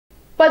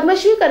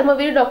Padmashri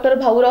Karmaveer doctor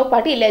Bhaurao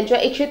Patil यांच्या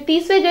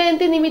 130व्या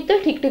जयंतीनिमित्त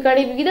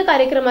ठिकठिकाणी विविध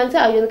कार्यक्रमांचे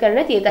आयोजन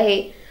करण्यात येत आहे।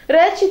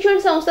 रयत शिक्षण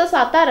संस्था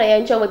सातारा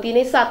यांच्या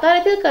वतीने सातारा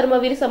येथील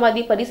कर्मवीर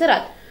समाधी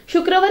परिसरात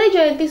शुक्रवारी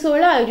जयंती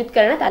सोहळा आयोजित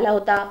करण्यात आला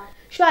होता।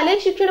 शालेय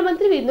शिक्षण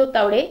मंत्री विनोद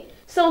तावडे,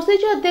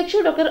 संस्थेचे अध्यक्ष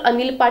डॉक्टर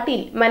अनिल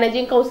पाटील,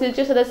 मॅनेजिंग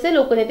काउन्सिलचे सदस्य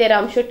लोकनेते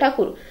रामशेठ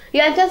ठाकूर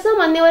यांच्यासह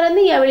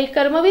मान्यवरांनी यावेळी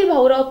कर्मवीर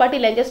भाऊराव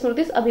पाटील यांच्या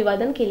स्मृतीस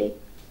अभिवादन केले।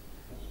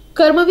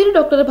 कर्मवीर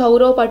डॉक्टर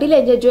भाऊराव पाटील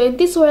यांच्या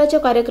जयंती सोहळ्याच्या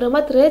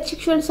कार्यक्रमात रयत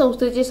शिक्षण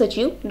संस्थेचे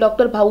सचिव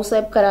डॉक्टर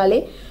भाऊसाहेब कराले,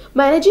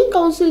 मॅनेजिंग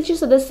काउन्सिलचे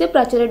सदस्य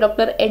प्राचार्य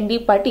doctor ND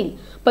Patil,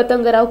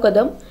 Patangrao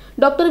Kadam,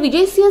 doctor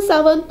Vijaysinh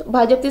Sawant,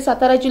 भाजपचे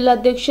सातारा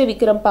जिल्हाध्यक्ष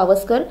विक्रम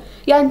पावसकर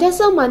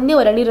यांच्यासह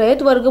मान्यवर आणि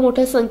रयत वर्ग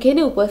मोठ्या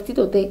संख्येने उपस्थित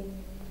होते।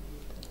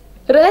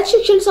 रयत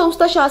शिक्षण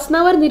संस्था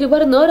शासनावर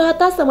निर्भर न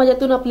राहता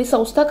समाजातून आपली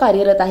संस्था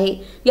कार्यरत आहे।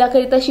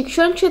 याकरिता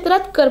शिक्षण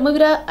क्षेत्रात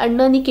कर्मवीर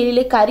अण्णांनी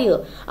केलेले कार्य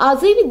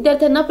आजही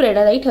विद्यार्थ्यांना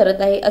प्रेरणादायी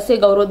ठरत आहे, असे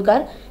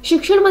गौरवोद्गार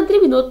शिक्षण मंत्री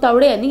विनोद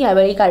तावडे यांनी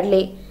यावेळी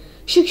काढले।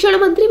 शिक्षण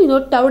मंत्री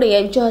विनोद तावडे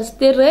यांच्या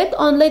हस्ते रयत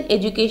ऑनलाईन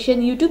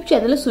एज्युकेशन YouTube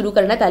चॅनल सुरू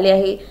करण्यात आले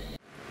आहे।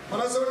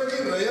 मला असं वाटतं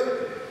की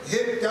रयत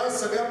हे त्या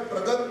सगळ्या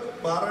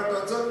प्रगत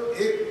महाराष्ट्राचं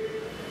एक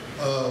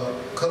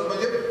खरं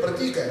म्हणजे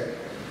प्रतीक आहे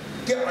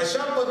की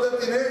अशा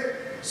पद्धतीने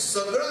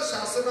सगळं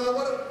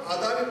शासनावर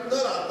आधारित न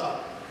राहता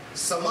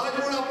समाज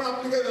म्हणून आपण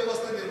आपली काही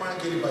व्यवस्था निर्माण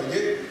केली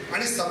पाहिजे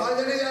आणि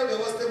समाजाने या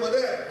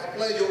व्यवस्थेमध्ये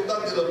आपलं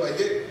योगदान दिलं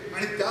पाहिजे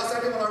आणि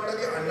त्यासाठी मला वाटतं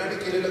की अण्णांनी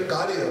केलेलं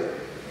कार्य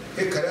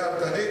हे खऱ्या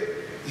अर्थाने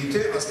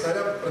इथे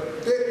असणाऱ्या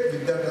प्रत्येक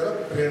विद्यार्थ्याला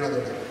प्रेरणा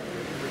देणार।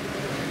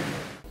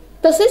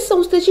 तसेच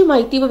संस्थेची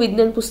माहिती व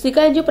विज्ञान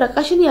पुस्तिका यांचे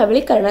प्रकाशन यावेळी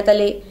करण्यात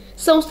आले।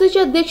 संस्थेचे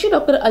अध्यक्ष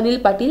डॉक्टर अनिल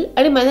पाटील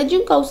आणि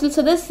मॅनेजिंग काउन्सिल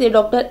सदस्य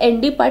डॉक्टर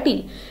ND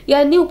पाटील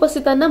यांनी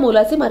उपस्थितांना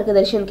मोलाचे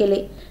मार्गदर्शन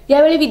केले।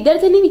 यावेळी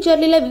विद्यार्थ्यांनी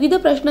विचारलेल्या विविध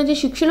प्रश्नांचे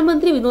शिक्षण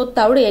मंत्री विनोद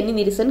तावडे यांनी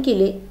निरसन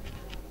केले।